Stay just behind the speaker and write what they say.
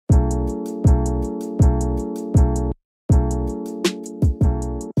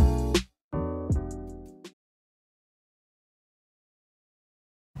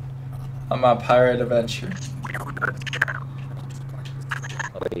I'm on pirate adventure.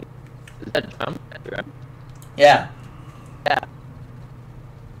 Oh, wait. Is that a drum? Yeah. Yeah.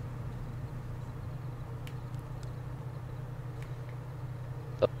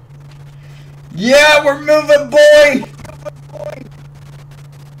 Yeah, we're moving, boy!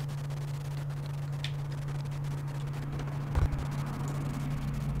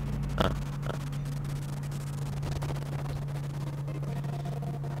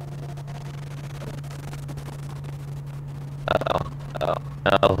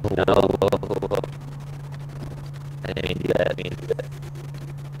 Oh, no. I didn't mean to do that.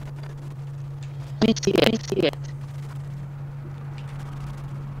 Let me see it.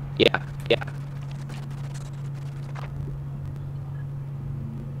 Yeah.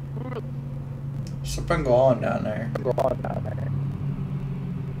 Something going on down there.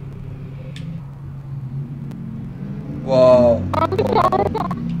 Whoa.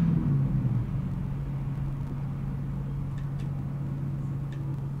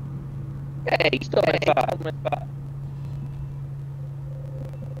 Hey, you still my spot.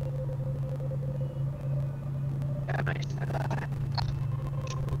 Yeah, nice.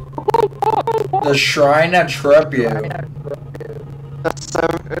 The shrine at Tribute. That's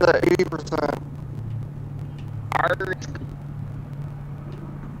 80%.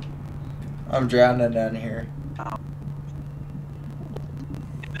 I'm drowning down here.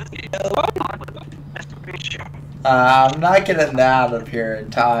 I'm not getting out of here in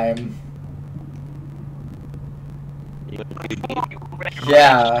time.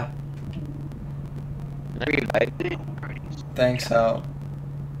 Yeah. Think so.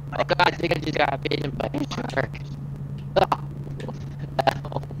 Oh god, I think I just got bitten by a shark.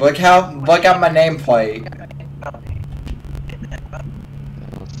 Look at my nameplate.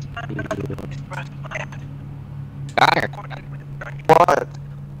 Connor, What?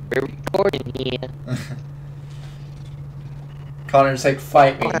 we're recording here. Connor's like,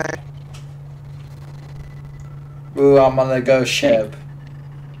 fight me. Okay. Ooh, I'm on the ghost ship.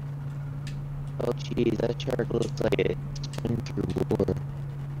 Oh jeez, that shark looks like it's been through war.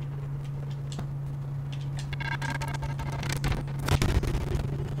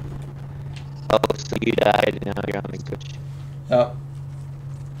 Oh, so you died and now you're on the ghost ship. Yep.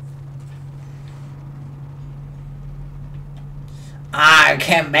 I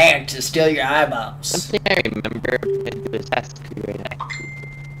came back to steal your eyeballs. Something I remember is this has to be right now.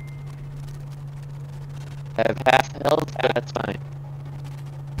 I have half health, but that's fine.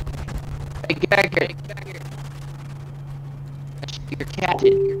 Hey, Gagger! You're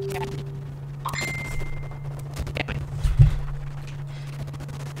captain. Damn it.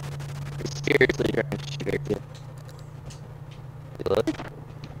 You're seriously trying to shoot her, kid. Look.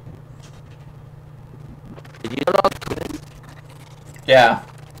 Did you know this? Yeah.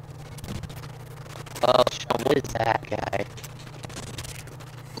 Oh, Sean, what is that guy?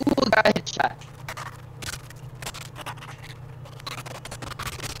 Ooh, got a headshot.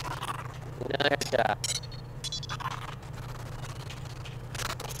 Another shot.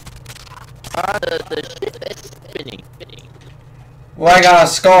 Ah, the ship is spinning. Well, I got a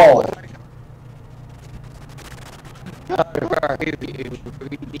skull.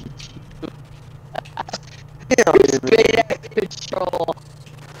 Straight at control.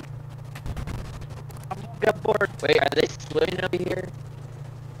 I'm bored. Wait, are they swimming over here?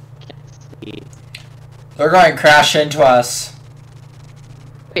 Can't see. They're going to crash into us.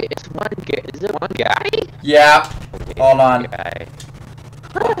 Wait, it's one guy. Is it one guy? Yeah. Okay, Hold on. Guy.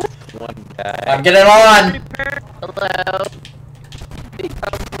 One guy. I'm getting on. Hello.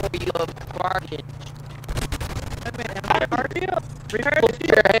 Become for your bargain. Put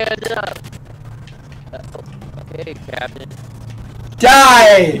your hand up. Okay, Captain.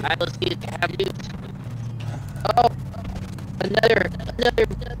 Die! I will see it Captain. Oh, another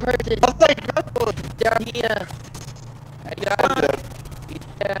person. I'll take that one. Down here. I got him. He's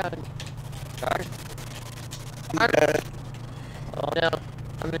down. Guard. Oh no,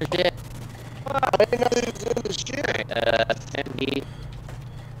 I'm in the ship. I didn't know he was in the ship. Alright, Sandy.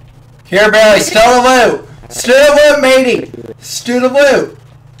 Here, Billy, steal the loot! Steal the loot, matey! Steal the loot!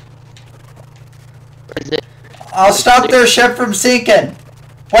 Where is it? I'll stop their ship from sinking.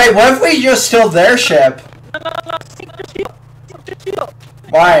 Wait, what if we just steal their ship?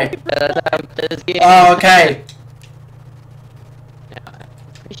 Why? This game. Oh, okay. Yeah, I'm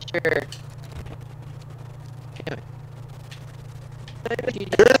pretty sure. Damn it.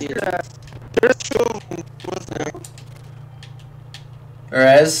 There's two of them listening.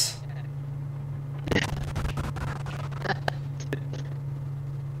 There is?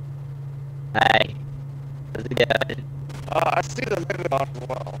 Hi. How's it going? I see the Megalodon as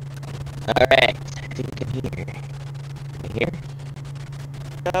well. Alright, I think I'm here. Am I here?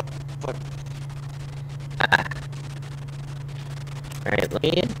 Yep. But Ah. Alright, let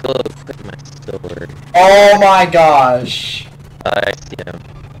me go equip my sword. Oh my gosh. Oh, I see him.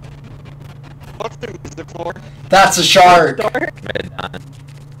 what's the music for? That's a shark. Megalodon.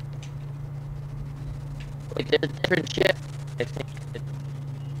 Wait, there's a different ship. I think.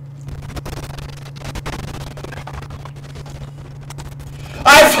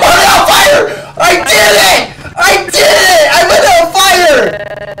 I put out fire! I did it! I did it! I put out fire!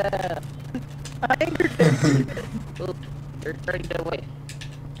 I angered them. Oh, they're trying to get away.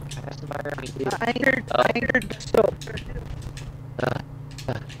 That's the fire on me, dude. I angered so.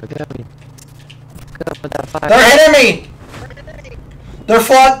 Look at me. Look up with that fire. They're hitting me!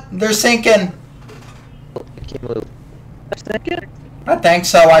 They're sinking. Oh, I can't move. They're sinking? I think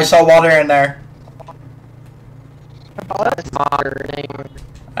so. I saw water in there. That's modern.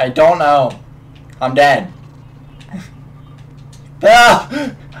 I don't know. I'm dead. Ah,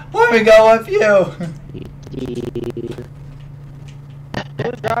 let me go with you.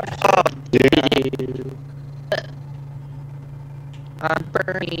 I'm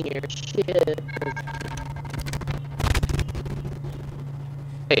burning your ship.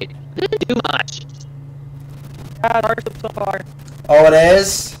 Wait, didn't do much. So far. Oh, it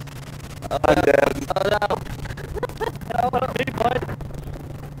is? I'm dead. Oh no. Oh, me, bud.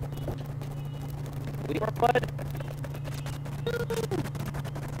 We were bud.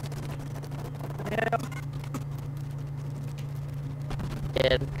 Yeah.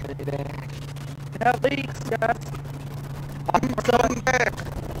 And coming back. That leaks, guys. I'm coming back.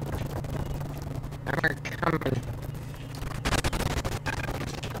 I'm coming.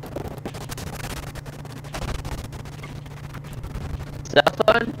 Is that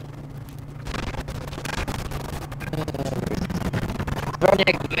fun?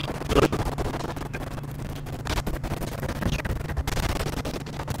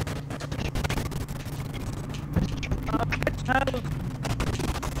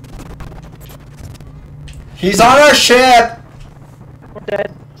 He's on our ship. We're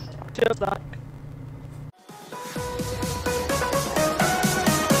dead. Ship's on.